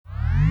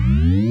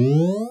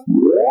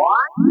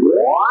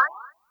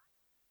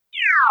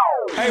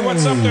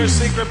What's up there,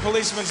 Secret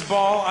Policeman's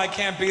Ball? I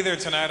can't be there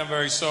tonight, I'm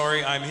very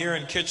sorry. I'm here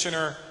in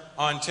Kitchener,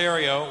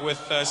 Ontario with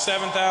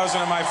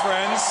 7,000 of my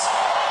friends.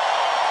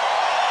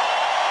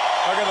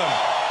 Look at them.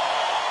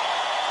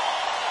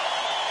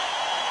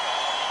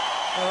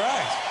 All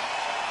right.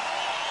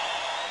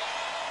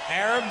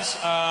 Arabs,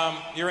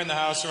 you're in the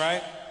house,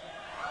 right?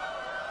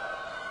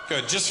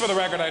 Good. Just for the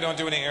record, I don't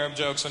do any Arab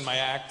jokes in my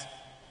act.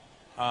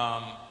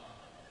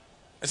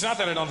 It's not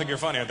that I don't think you're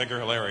funny, I think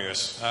you're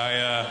hilarious.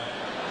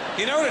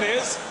 You know what it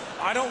is?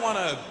 I don't want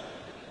to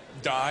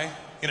die,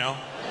 you know.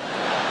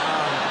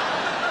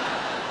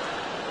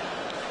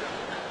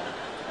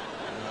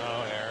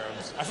 Oh,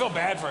 Arabs. I feel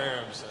bad for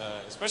Arabs,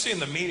 especially in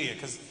the media,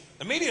 because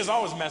the media is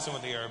always messing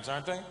with the Arabs,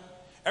 aren't they?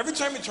 Every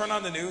time you turn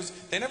on the news,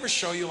 they never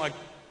show you like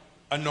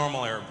a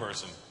normal Arab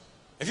person.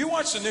 If you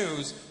watch the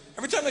news,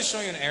 every time they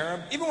show you an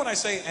Arab, even when I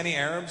say any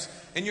Arabs,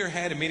 in your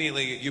head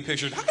immediately you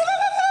pictured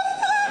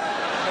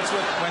that's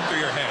what went through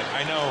your head.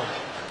 I know.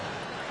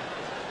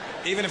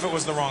 Even if it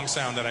was the wrong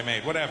sound that I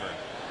made, whatever.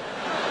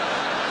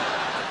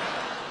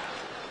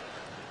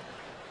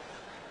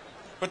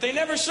 But they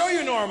never show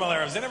you normal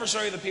Arabs. They never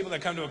show you the people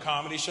that come to a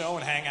comedy show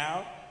and hang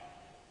out.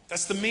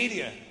 That's the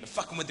media. They're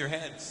fucking with your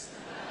heads.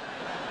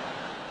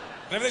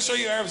 Whenever they show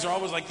you Arabs, they're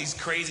always like these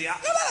crazy,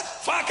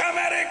 fuck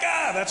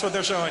America! That's what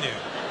they're showing you.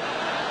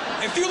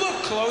 If you look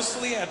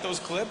closely at those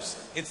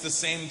clips, it's the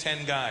same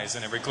 10 guys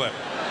in every clip.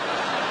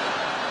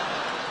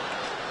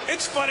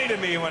 It's funny to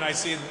me when I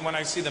see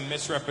them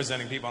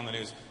misrepresenting people on the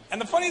news.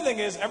 And the funny thing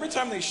is, every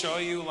time they show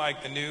you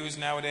like the news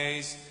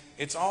nowadays,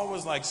 it's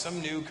always like some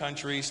new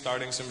country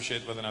starting some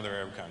shit with another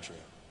Arab country.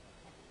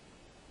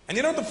 And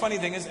you know what the funny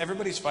thing is?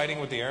 Everybody's fighting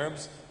with the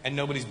Arabs and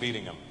nobody's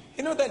beating them.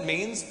 You know what that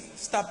means?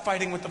 Stop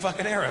fighting with the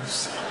fucking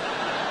Arabs.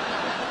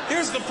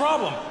 Here's the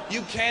problem.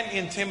 You can't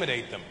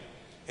intimidate them.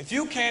 If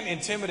you can't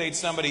intimidate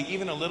somebody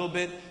even a little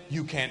bit,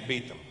 you can't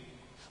beat them.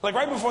 Like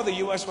right before the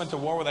US went to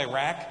war with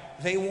Iraq,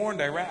 they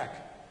warned Iraq.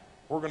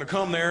 We're going to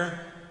come there.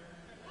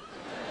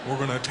 We're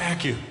going to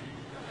attack you.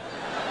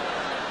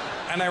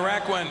 And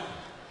Iraq went,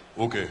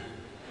 okay.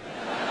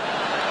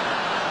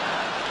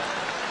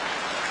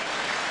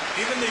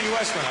 Even the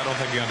US went, I don't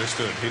think he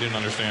understood. He didn't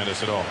understand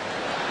us at all.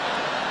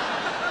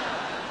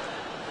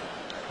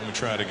 Let me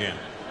try it again.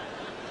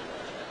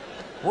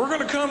 We're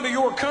going to come to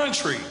your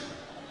country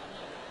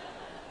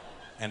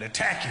and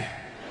attack you.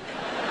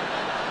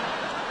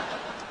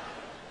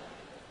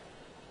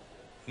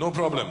 No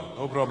problem,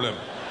 no problem.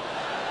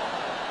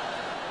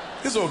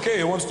 It's okay,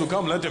 he wants to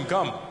come, let him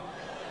come.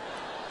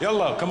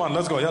 Yalla, come on,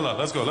 let's go, yalla,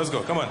 let's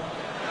go, come on.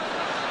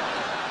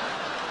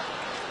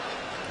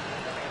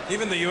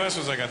 Even the US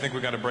was like, I think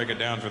we got to break it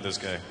down for this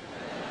guy.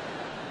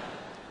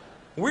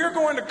 We're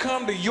going to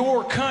come to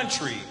your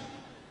country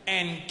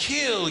and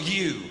kill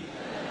you.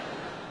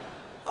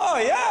 Oh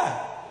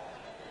yeah?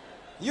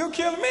 You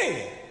kill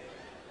me?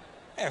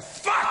 Hey,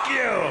 fuck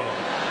you!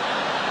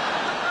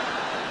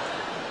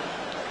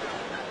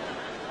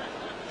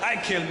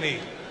 I kill me.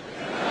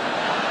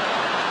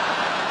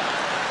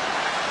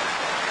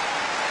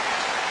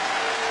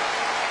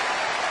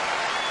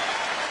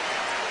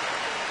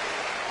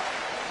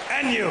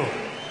 And you.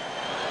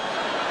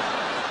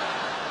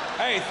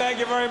 Hey, thank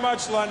you very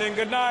much, London.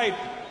 Good night.